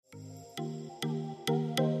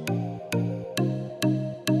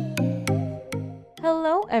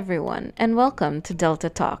everyone, and welcome to Delta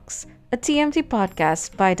Talks, a TMT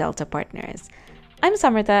podcast by Delta Partners. I'm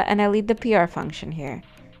Samrita, and I lead the PR function here.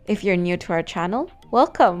 If you're new to our channel,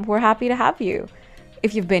 welcome. We're happy to have you.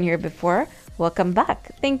 If you've been here before, welcome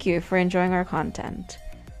back. Thank you for enjoying our content.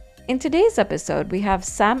 In today's episode, we have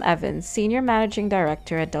Sam Evans, Senior Managing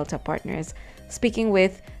Director at Delta Partners, speaking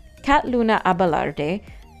with Kat Luna Abalarde,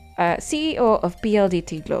 CEO of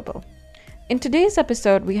PLDT Global. In today's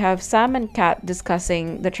episode, we have Sam and Kat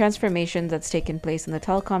discussing the transformation that's taken place in the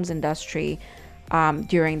telecoms industry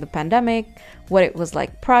during the pandemic, what it was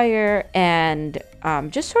like prior, and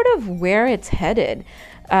just sort of where it's headed.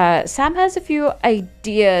 Sam has a few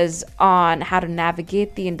ideas on how to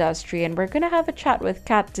navigate the industry, and we're going to have a chat with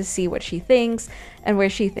Kat to see what she thinks and where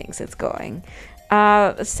she thinks it's going.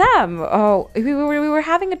 Sam, we were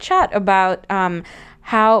having a chat about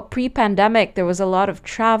how pre-pandemic there was a lot of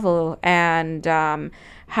travel and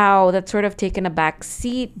how that's sort of taken a back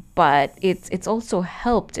seat, but it's also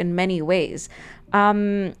helped in many ways.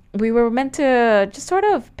 We were meant to just sort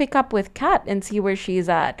of pick up with Kat and see where she's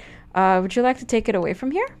at. Would you like to take it away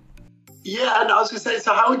from here? Yeah, and I was going to say,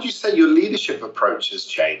 so how would you say your leadership approach has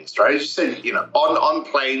changed, right? As you said, on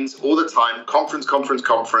planes all the time,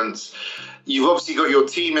 conference. You've obviously got your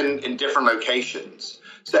team in different locations.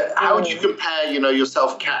 So how would you compare,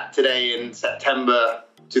 yourself, Kat, today in September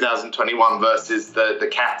 2021 versus the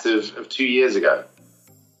Kat of 2 years ago?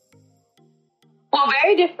 Well,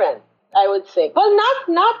 very different, I would say. Well,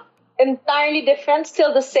 not entirely different,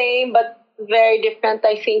 still the same, but very different.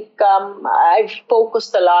 I think I've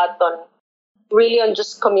focused a lot on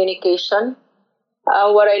just communication.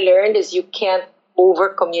 What I learned is you can't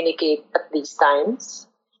over-communicate at these times.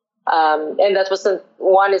 And that wasn't,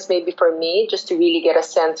 one is maybe for me, just to really get a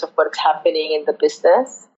sense of what's happening in the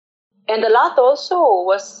business. And a lot also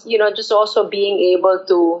was, just also being able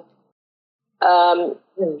to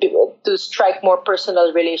strike more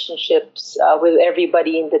personal relationships with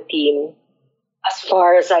everybody in the team as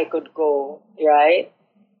far as I could go, right?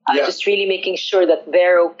 Yeah. Just really making sure that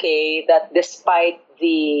they're okay, that despite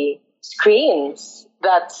the screens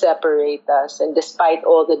that separate us and despite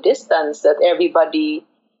all the distance, that everybody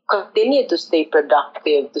continue to stay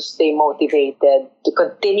productive, to stay motivated, to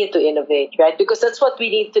continue to innovate, right? Because that's what we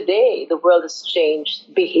need today. The world has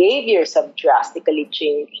changed. Behaviors have drastically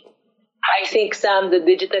changed. I think, Sam, the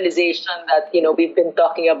digitalization that, we've been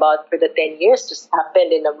talking about for the 10 years just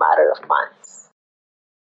happened in a matter of months.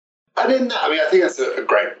 And in that, I think that's a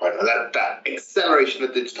great point. And that acceleration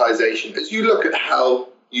of digitization, as you look at how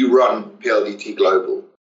you run PLDT Global,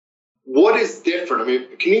 what is different?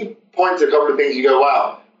 Can you point to a couple of things you go,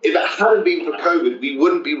 wow, if it hadn't been for COVID, we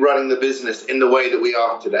wouldn't be running the business in the way that we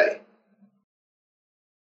are today?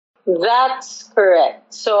 That's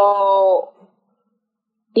correct. So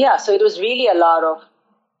it was really a lot of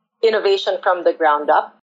innovation from the ground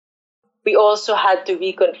up. We also had to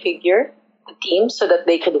reconfigure the team so that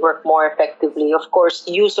they could work more effectively. Of course,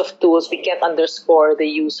 use of tools, we can't underscore the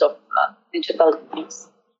use of digital tools.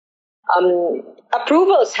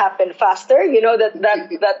 Approvals happen faster.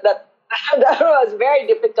 That was very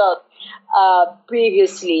difficult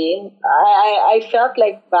previously. I felt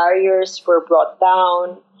like barriers were brought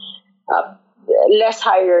down, less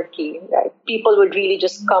hierarchy, right? People would really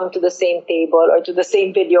just come to the same table or to the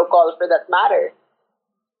same video call for that matter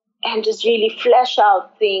and just really flesh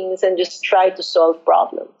out things and just try to solve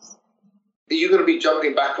problems. Are you going to be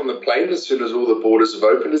jumping back on the plane as soon as all the borders have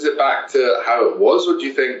opened? Is it back to how it was, or do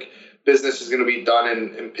you think business is going to be done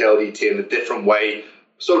in PLDT in a different way,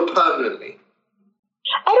 sort of permanently?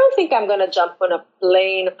 I don't think I'm going to jump on a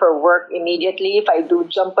plane for work immediately. If I do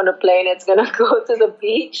jump on a plane, it's going to go to the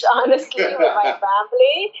beach, honestly, with my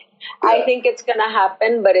family. Yeah. I think it's going to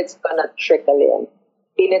happen, but it's going to trickle in.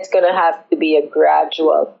 It's going to have to be a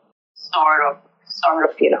gradual sort of,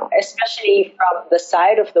 especially from the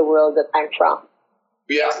side of the world that I'm from.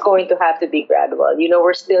 Yeah. It's going to have to be gradual.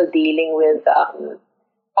 We're still dealing with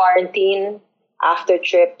quarantine. After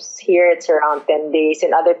trips, here it's around 10 days.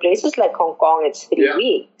 In other places like Hong Kong, it's 3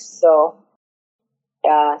 weeks. So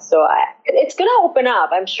it's going to open up,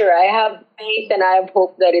 I'm sure. I have faith and I have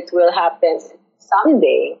hope that it will happen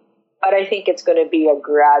someday. But I think it's going to be a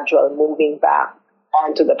gradual moving back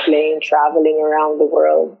onto the plane, traveling around the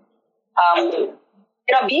world.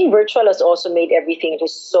 Being virtual has also made everything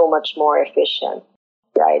just so much more efficient,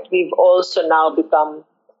 right? We've also now become...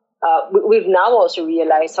 we've now also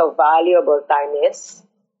realized how valuable time is.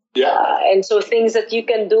 Yeah. And so things that you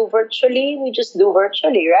can do virtually, we just do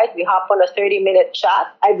virtually, right? We hop on a 30-minute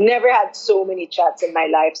chat. I've never had so many chats in my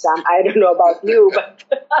life, Sam. I don't know about you, but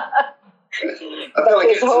I feel like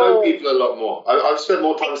I get to know people a lot more. I've spent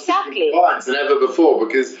more time speaking with clients than ever before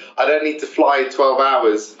because I don't need to fly 12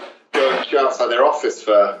 hours, go and chill outside their office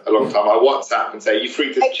for a long time. I WhatsApp and say, "You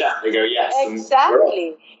free to chat?" They go, "Yes."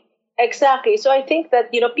 Exactly. So I think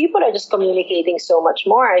that, people are just communicating so much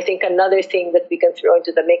more. I think another thing that we can throw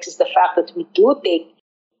into the mix is the fact that we do take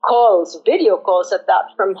calls, video calls at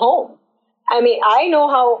that from home. I mean, I know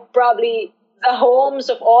how probably the homes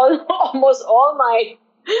of almost all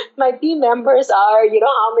my team members are,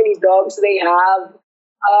 how many dogs they have.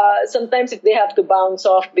 Sometimes if they have to bounce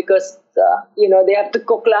off because, they have to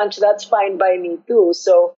cook lunch, that's fine by me too.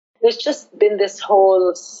 So there's just been this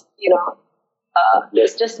whole,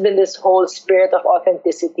 spirit of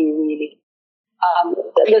authenticity, really,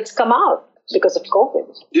 that's come out because of COVID.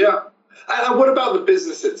 Yeah. And what about the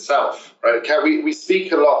business itself, right? We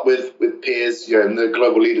speak a lot with peers, in the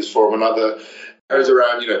Global Leaders Forum and other areas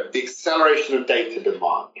around, the acceleration of data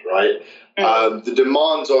demand, right? The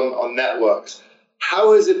demands on networks.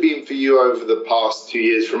 How has it been for you over the past 2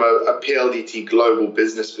 years from a PLDT global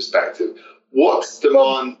business perspective? What's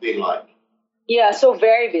demand been like? Yeah, so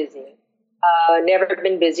very busy. Never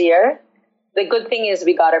been busier. The good thing is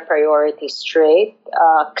we got our priorities straight.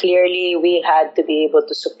 Clearly, we had to be able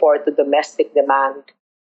to support the domestic demand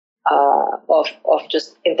of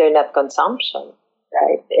just internet consumption,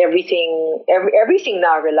 right? Everything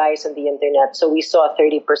now relies on the internet. So we saw a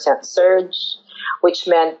 30% surge, which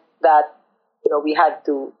meant that we had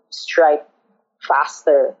to strike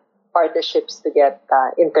faster partnerships to get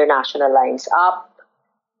international lines up.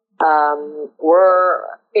 We're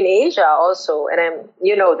in Asia also, and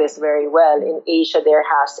this very well. In Asia, there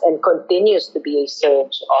has and continues to be a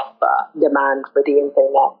surge of demand for the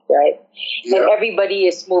internet, right? Yeah. And everybody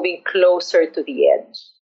is moving closer to the edge,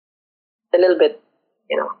 a little bit,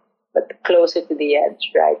 but closer to the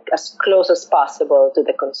edge, right? As close as possible to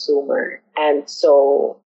the consumer. And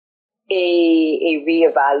so a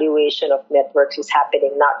reevaluation of networks is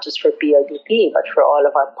happening, not just for PLDT, but for all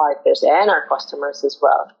of our partners and our customers as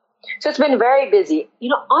well. So it's been very busy.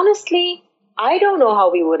 Honestly, I don't know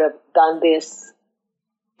how we would have done this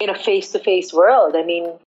in a face-to-face world. I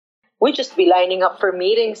mean, we'd just be lining up for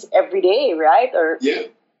meetings every day, right?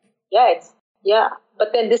 Yeah.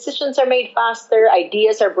 But then decisions are made faster,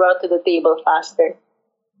 ideas are brought to the table faster.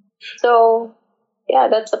 So, yeah,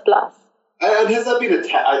 that's a plus. And has that been a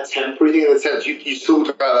temporary thing in the sense you talked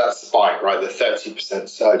about that spike, right? The 30%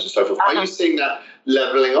 surge and so forth. Are you seeing that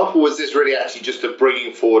leveling off, or was this really actually just a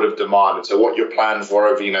bringing forward of demand? And so what your plans were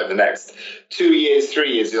over, the next 2 years,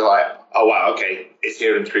 3 years, you're like, oh wow, okay, it's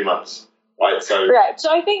here in 3 months, right? So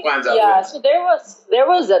I think so there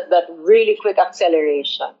was that really quick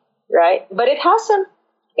acceleration, right? But it has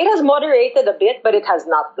moderated a bit, but it has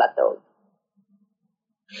not plateaued.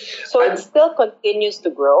 So it still continues to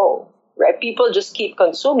grow. Right? People just keep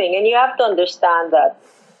consuming, and you have to understand that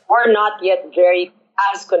we're not yet very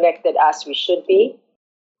as connected as we should be.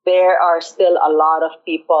 There are still a lot of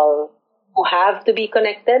people who have to be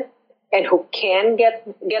connected and who can get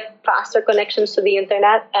faster connections to the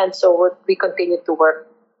internet, and so we continue to work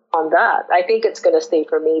on that. I think it's going to stay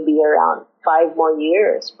for maybe around 5 more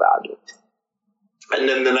years, probably. And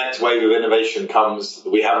then the next wave of innovation comes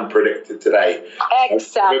that we haven't predicted today.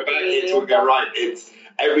 Exactly. We're back here talking, right,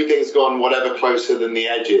 everything's gone whatever closer than the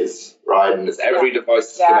edges, right? And every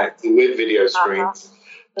device is connected with video screens,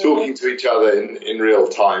 talking to each other in real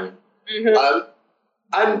time. Mm-hmm.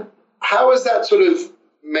 And how has that sort of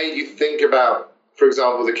made you think about, for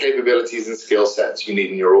example, the capabilities and skill sets you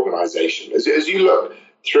need in your organization? As you look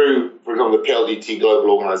through, for example, the PLDT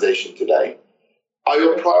global organization today, are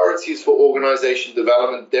your priorities for organization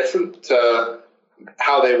development different to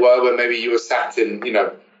how they were when maybe you were sat in,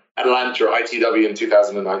 Atlanta or ITW in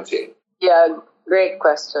 2019? Yeah, great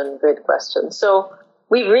question. So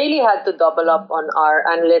we really had to double up on our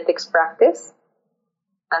analytics practice.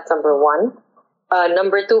 That's number one.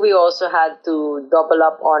 Number two, we also had to double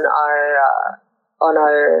up on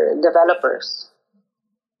our developers.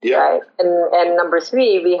 Yeah. Right. And number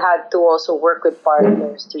three, we had to also work with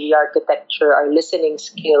partners to re-architecture our listening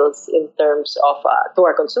skills in terms of to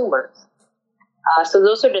our consumers. So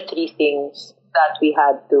those are the three things that we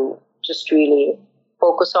had to just really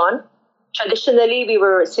focus on. Traditionally, we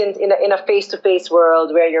were since in a face-to-face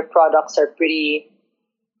world where your products are pretty,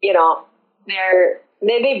 they've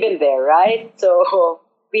been there, right? So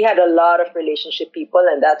we had a lot of relationship people,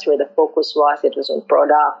 and that's where the focus was. It was on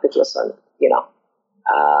product. It was on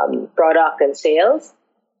product and sales.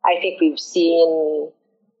 I think we've seen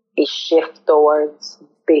a shift towards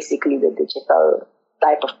basically the digital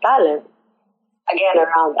type of talent. Again,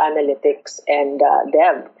 around analytics and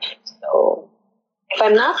dev. So, If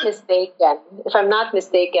I'm not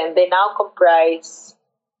mistaken, they now comprise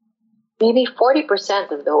maybe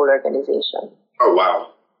 40% of the whole organization. Oh, wow.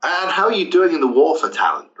 And how are you doing in the war for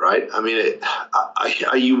talent, right? I mean,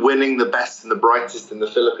 are you winning the best and the brightest in the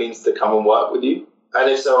Philippines to come and work with you? And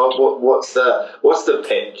if so, what's the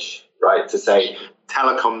pitch, right, to say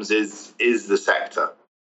telecoms is the sector?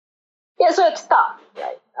 Yeah, so it's tough,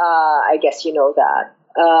 right? I guess you know that.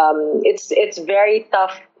 It's very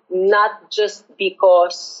tough, not just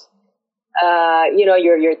because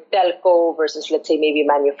your telco versus, let's say, maybe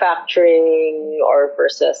manufacturing or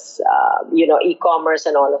versus e-commerce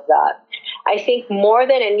and all of that. I think more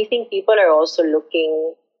than anything, people are also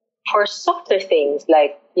looking for softer things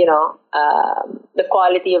like the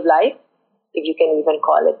quality of life, if you can even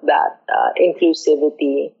call it that,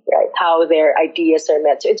 inclusivity, right? How their ideas are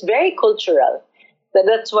met. So it's very cultural.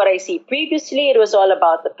 That's what I see. Previously, it was all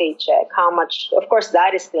about the paycheck. How much? Of course,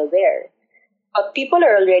 that is still there. But people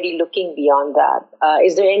are already looking beyond that.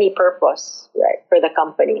 Is there any purpose, right, for the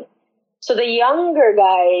company? So the younger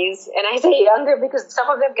guys, and I say younger because some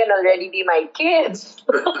of them can already be my kids,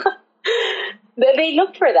 they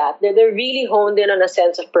look for that. They're really honed in on a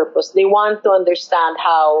sense of purpose. They want to understand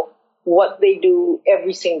how what they do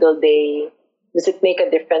every single day, does it make a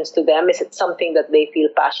difference to them? Is it something that they feel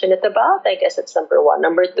passionate about? I guess that's number one.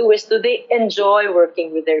 Number two is, do they enjoy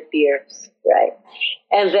working with their peers, right?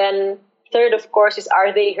 And then third, of course, is,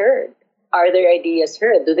 are they heard? Are their ideas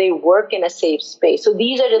heard? Do they work in a safe space? So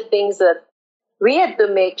these are the things that we had to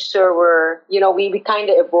make sure we kind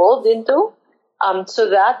of evolved into, so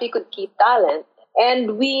that we could keep talent.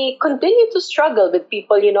 And we continue to struggle with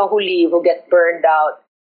people, who leave, who get burned out.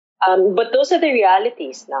 But those are the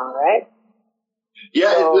realities now, right?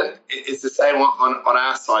 Yeah, so, it's the same on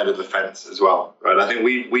our side of the fence as well, right? I think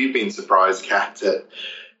we've been surprised, Kat, at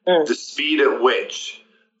the speed at which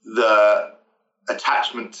the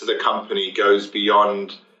attachment to the company goes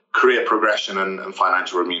beyond career progression and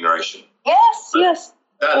financial remuneration. Yes.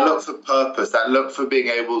 That look for purpose, that look for being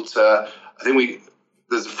able to,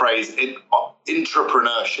 there's a phrase,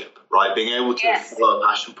 intrapreneurship, right? Being able to follow a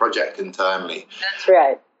passion project internally. That's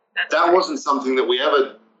right. That wasn't something that we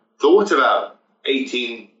ever thought about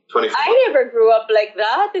 18, 24. I never grew up like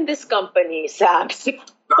that in this company, Sam.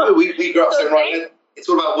 No, we grew up saying, right, it's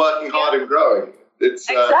all about working hard and growing. It's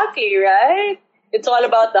exactly right. It's all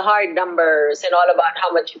about the hard numbers and all about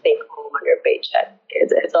how much you take home on your paycheck.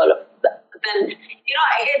 It's all of that. But then,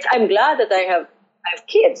 I'm glad that I have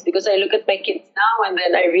kids, because I look at my kids now and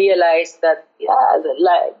then I realize that,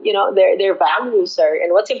 their values are,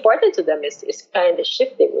 and what's important to them is kind of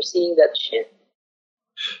shifting. We're seeing that shift.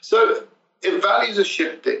 So if values are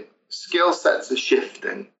shifting, skill sets are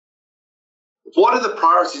shifting, what are the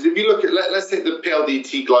priorities? If you look at, let's take the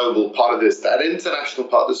PLDT Global part of this, that international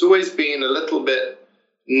part, there's always been a little bit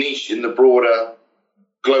niche in the broader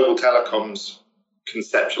global telecoms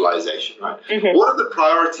conceptualization, right? Mm-hmm. What are the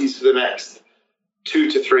priorities for the next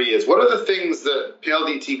 2 to 3 years? What are the things that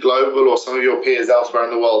PLDT Global or some of your peers elsewhere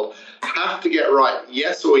in the world have to get right,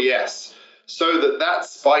 yes or yes, so that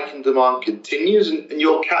spike in demand continues and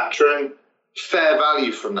you're capturing fair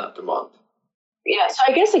value from that demand? Yeah, so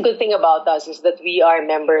I guess the good thing about us is that we are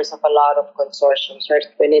members of a lot of consortiums, right,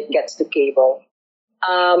 when it gets to cable.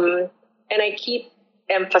 And I keep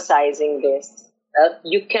emphasizing this, that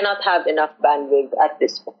you cannot have enough bandwidth at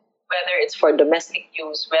this point, whether it's for domestic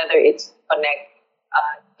use, whether it's to connect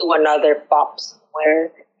to another POP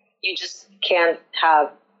somewhere. You just can't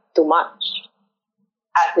have too much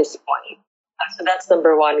at this point. So that's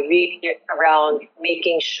number one, really around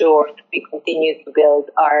making sure that we continue to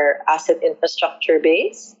build our asset infrastructure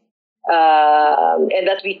base, and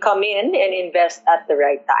that we come in and invest at the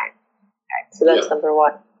right time. Right? So that's number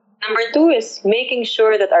one. Number two is making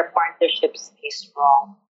sure that our partnerships stay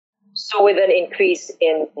strong. So with an increase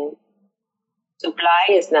in supply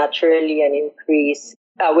is naturally an increase,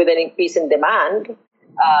 with an increase in demand,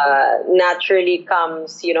 naturally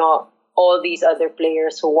comes, all these other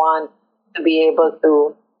players who want to be able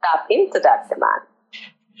to tap into that demand,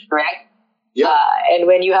 correct? Yeah. And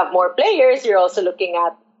when you have more players, you're also looking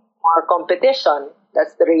at more competition.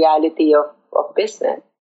 That's the reality of business.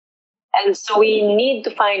 And so we need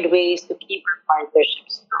to find ways to keep our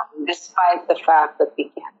partnerships strong, despite the fact that we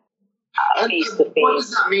can't face-to-face. What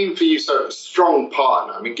does that mean for you, so strong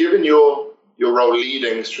partner? I mean, given your role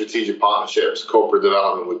leading strategic partnerships, corporate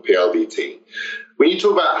development with PLDT, when you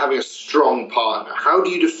talk about having a strong partner, how do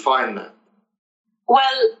you define that?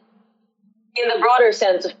 Well, in the broader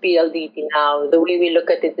sense of PLDT now, the way we look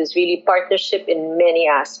at it is really partnership in many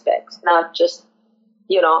aspects, not just,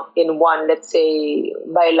 in one, let's say,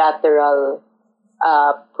 bilateral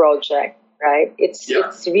project. right? It's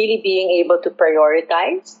really being able to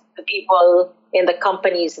prioritize the people in the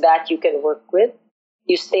companies that you can work with.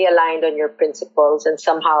 You stay aligned on your principles and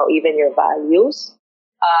somehow even your values.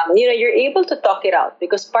 You're able to talk it out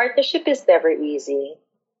because partnership is never easy,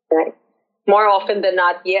 right? More often than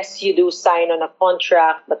not, yes, you do sign on a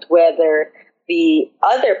contract, but whether the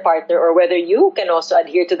other partner or whether you can also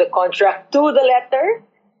adhere to the contract to the letter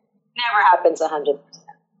never happens 100%.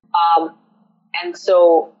 And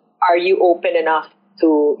so are you open enough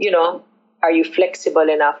to, are you flexible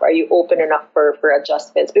enough? Are you open enough for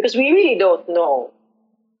adjustments? Because we really don't know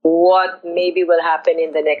what maybe will happen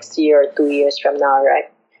in the next year or 2 years from now, right?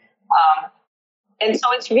 And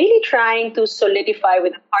so it's really trying to solidify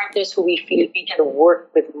with the partners who we feel we can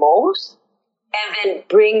work with most and then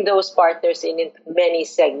bring those partners into many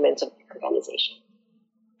segments of the organization.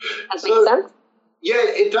 Does that make sense? Yeah,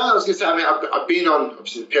 it does. I was going to say, I've been on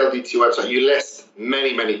obviously the PLDT website. You list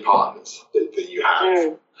many, many partners that you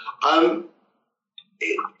have.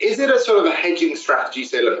 Is it a sort of a hedging strategy?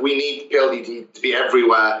 Say, look, we need PLDT to be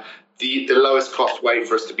everywhere. The lowest cost way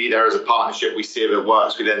for us to be there as a partnership. We see if it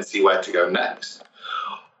works. We then see where to go next.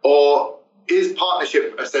 Or is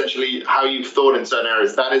partnership essentially how you've thought in certain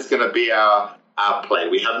areas? That is going to be our play.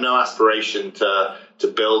 We have no aspiration to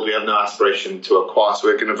build. We have no aspiration to acquire. So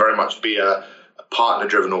we're going to very much be a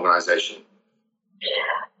partner-driven organization.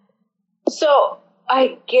 So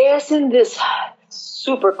I guess in this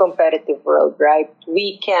super competitive world, right,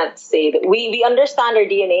 we can't say that we understand our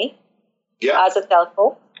DNA as a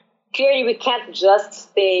telco. Clearly, we can't just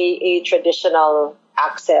stay a traditional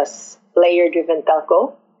access player-driven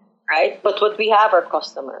telco, right? But what we have are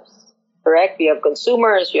customers, correct? We have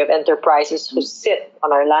consumers, we have enterprises who sit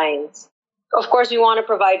on our lines. Of course, we want to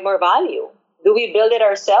provide more value. Do we build it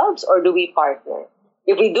ourselves or do we partner?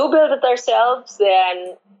 If we do build it ourselves,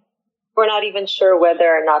 then we're not even sure whether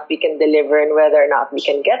or not we can deliver and whether or not we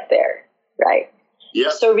can get there, right?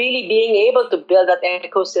 Yeah. So really being able to build that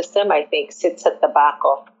ecosystem, I think, sits at the back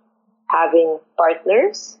of having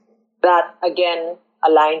partners that, again,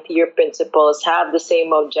 align to your principles, have the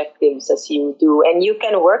same objectives as you do, and you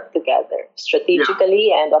can work together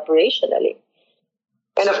strategically and operationally.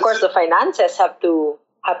 And of course, the finances have to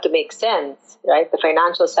make sense, right? The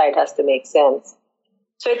financial side has to make sense.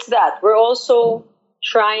 So it's that. We're also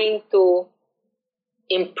trying to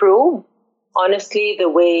improve, honestly, the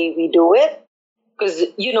way we do it. Because,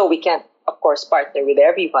 we can't, of course, partner with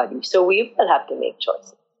everybody. So we will have to make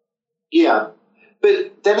choices. Yeah.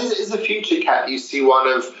 But then is the future, Kat, you see one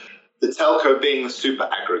of the telco being the super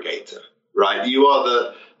aggregator, right? You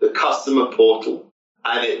are the customer portal.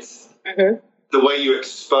 And it's the way you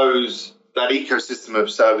expose that ecosystem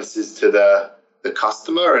of services to the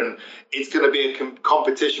customer, and it's going to be a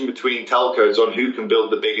competition between telcos on who can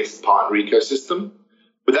build the biggest partner ecosystem.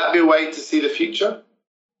 Would that be a way to see the future?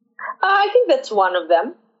 I think that's one of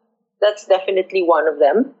them. That's definitely one of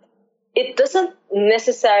them. It doesn't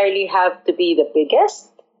necessarily have to be the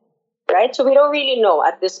biggest, right? So we don't really know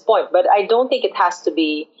at this point, but I don't think it has to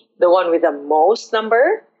be the one with the most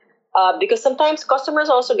number, because sometimes customers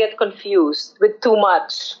also get confused with too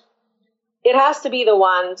much. It has to be the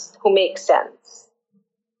ones who make sense.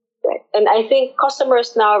 Right? And I think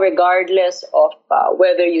customers now, regardless of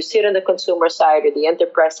whether you sit on the consumer side or the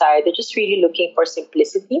enterprise side, they're just really looking for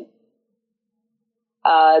simplicity.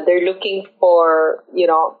 They're looking for,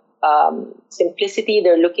 simplicity.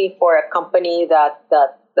 They're looking for a company that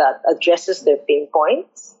addresses their pain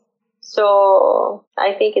points. So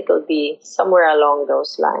I think it'll be somewhere along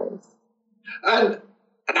those lines. And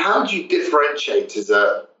how do you differentiate as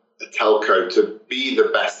a telco to be the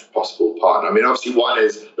best possible partner? I mean, obviously one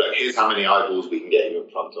is, look, here's how many eyeballs we can get you in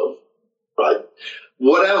front of, right?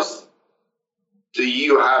 What else do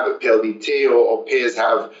you have at PLDT or peers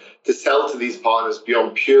have to sell to these partners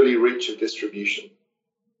beyond purely reach of distribution?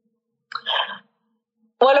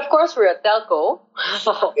 Well, of course, we're a telco.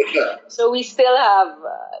 So we still have,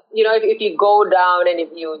 if you go down and if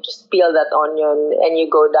you just peel that onion and you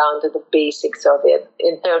go down to the basics of it,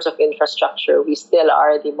 in terms of infrastructure, we still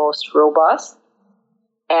are the most robust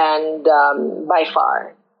and by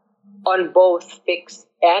far on both fixed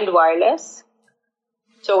and wireless.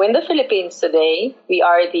 So in the Philippines today, we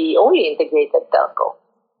are the only integrated telco.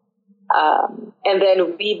 And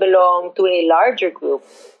then we belong to a larger group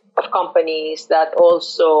of companies that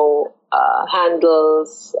also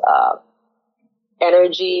handles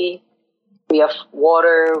energy. We have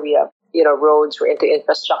water, we have roads, we're into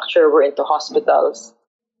infrastructure, we're into hospitals.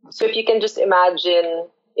 So if you can just imagine,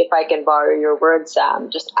 if I can borrow your word, Sam,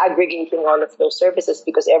 just aggregating all of those services,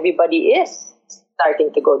 because everybody is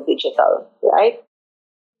starting to go digital, right?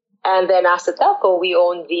 And then as a telco, we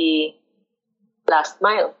own the last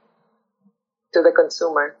mile to the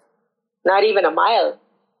consumer. Not even a mile,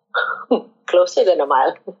 closer than a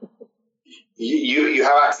mile. You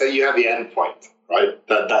have access, you have the end point, right?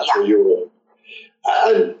 That's what you're.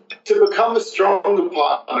 And to become a stronger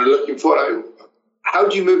partner looking forward, how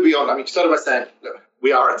do you move beyond? I mean, you started by saying, look,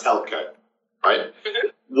 we are a telco, right? Mm-hmm.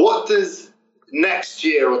 What does next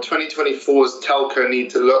year or 2024's telco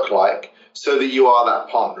need to look like so that you are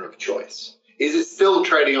that partner of choice? Is it still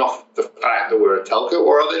trading off the fact that we're a telco,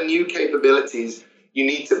 or are there new capabilities you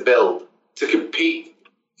need to build to compete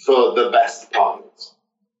for the best partners?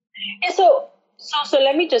 Yeah, so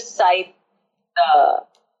let me just cite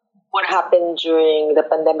what happened during the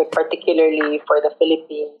pandemic, particularly for the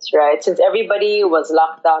Philippines, right? Since everybody was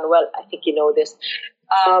locked down, well, I think you know this,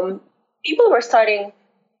 people were starting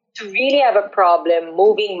to really have a problem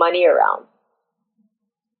moving money around,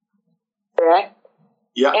 correct?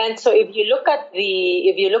 Yeah. And so if you look at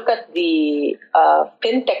the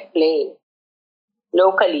fintech play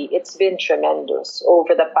locally, it's been tremendous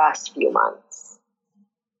over the past few months.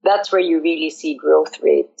 That's where you really see growth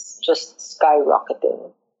rates just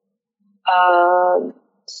skyrocketing.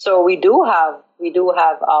 So we do have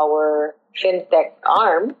our fintech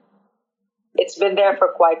arm. It's been there for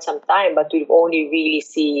quite some time, but we've only really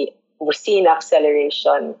seen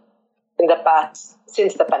acceleration in the past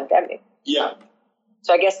since the pandemic. Yeah.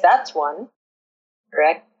 So I guess that's one,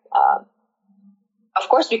 correct? Of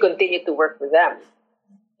course, we continue to work with them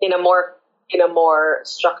in a more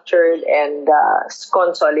structured and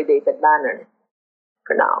consolidated manner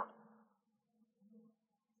for now.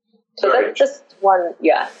 So that's just one.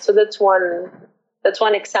 Yeah. So that's one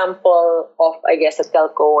example of, I guess, a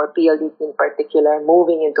telco or PLDT in particular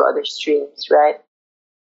moving into other streams, right?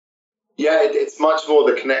 Yeah, it's much more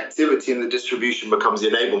the connectivity and the distribution becomes the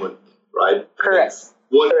enablement, right? Correct.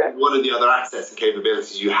 What are the other assets and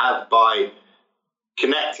capabilities you have by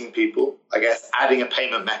connecting people? I guess adding a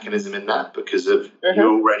payment mechanism in that because of you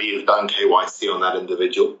already have done KYC on that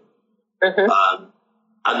individual. Mm-hmm.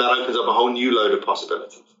 And that opens up a whole new load of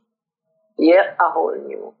possibilities. Yeah, a whole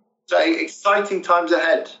new. So exciting times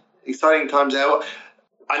ahead.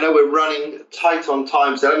 I know we're running tight on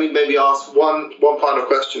time, so let me maybe ask one final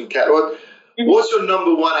question, Kat. What's your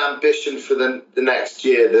number one ambition for the next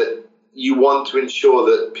year that you want to ensure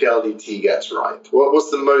that PLDT gets right? What's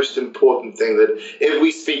the most important thing that if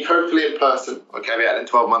we speak, hopefully in person, in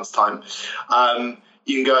 12 months' time,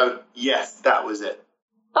 you can go, yes, that was it?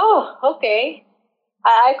 Oh, okay.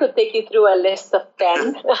 I could take you through a list of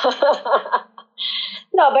 10.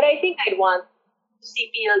 No, but I think I'd want to see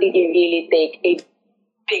PLDT really take a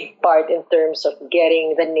big part in terms of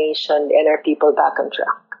getting the nation and our people back on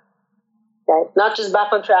track. Right? Not just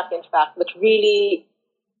back on track, in fact, but really,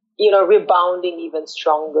 rebounding even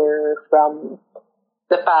stronger from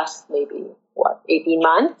the past maybe, 18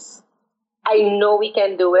 months? I know we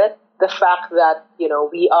can do it. The fact that,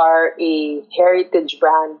 we are a heritage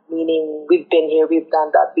brand, meaning we've been here, we've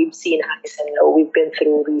done that, we've seen highs and lows, we've been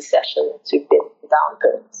through recessions, we've been through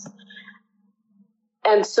downturns.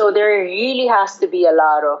 And so there really has to be a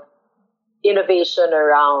lot of innovation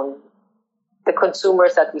around the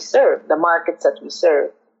consumers that we serve, the markets that we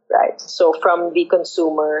serve, right? So from the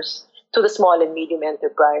consumers to the small and medium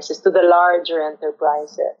enterprises, to the larger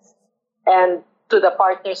enterprises, and to the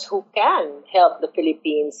partners who can help the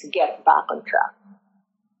Philippines get back on track.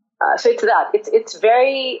 So it's that. It's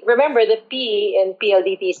very, remember the P in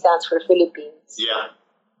PLDT stands for Philippines. Yeah.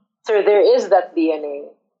 So there is that DNA,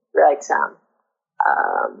 right, Sam?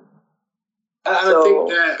 And I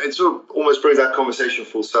think it sort of almost brings that conversation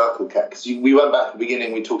full circle, Kat, because we went back to the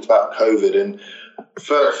beginning, we talked about COVID, and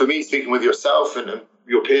for me, speaking with yourself and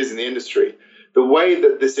your peers in the industry, the way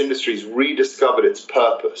that this industry's rediscovered its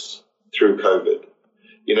purpose through COVID,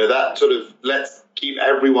 that sort of let's keep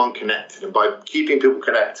everyone connected, and by keeping people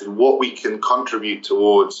connected, what we can contribute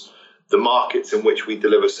towards the markets in which we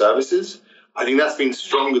deliver services, I think that's been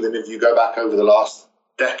stronger than if you go back over the last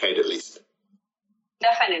decade at least.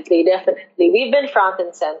 Definitely. We've been front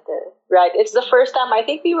and center, right? It's the first time, I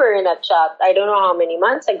think we were in a chat, I don't know how many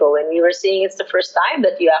months ago, and we were saying it's the first time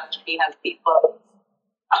that you actually have people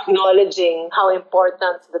acknowledging how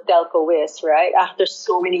important the telco is, right? After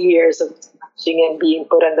so many years of smashing and being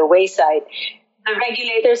put on the wayside. The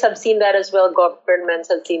regulators have seen that as well, governments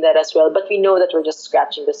have seen that as well, but we know that we're just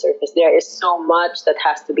scratching the surface. There is so much that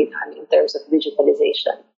has to be done in terms of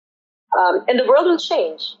digitalization. And the world will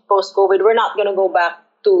change post-COVID. We're not going to go back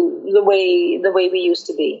to the way we used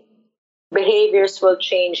to be. Behaviors will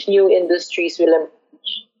change. New industries will emerge.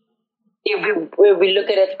 If we look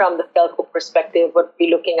at it from the telco perspective, we'll be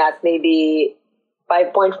looking at maybe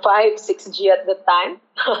 5.5, 6G at the time.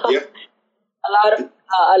 Yeah.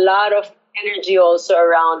 a lot of energy also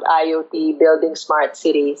around IoT, building smart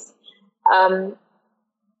cities. And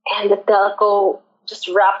the telco just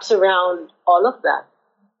wraps around all of that.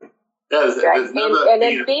 Yeah, Right? And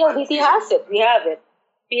then PLDT has it. We have it.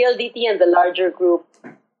 PLDT and the larger group,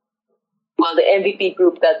 well, the MVP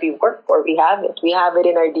group that we work for, we have it. We have it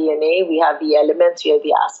in our DNA. We have the elements. We have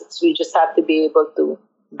the assets. We just have to be able to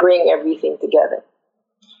bring everything together.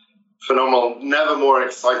 Phenomenal. Never more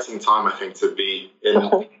exciting time, I think, to be in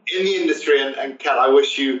the industry. And Kat, I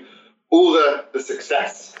wish you all the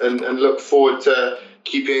success and look forward to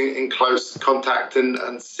keeping in close contact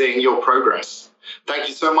and seeing your progress. Thank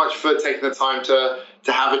you so much for taking the time to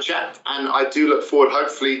have a chat. And I do look forward,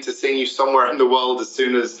 hopefully, to seeing you somewhere in the world as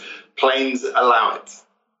soon as planes allow it.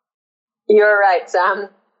 You're right, Sam.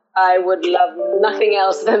 I would love nothing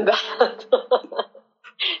else than that.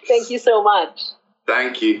 Thank you so much.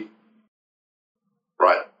 Thank you.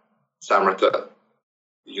 Right, Samrita,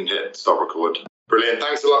 you can hit stop record. Brilliant.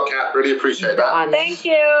 Thanks a lot, Kat. Really appreciate that. Thank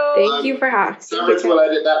you. Thank you for having me. Samrita will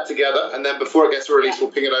edit that together, and then before it gets released, we'll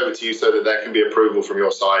ping it over to you so that there can be approval from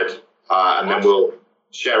your side, and then we'll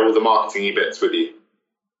share all the marketing bits with you.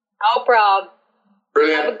 No problem.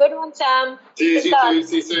 Brilliant. Have a good one, Sam. See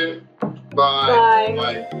you soon. Bye.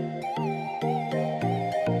 Bye. Bye.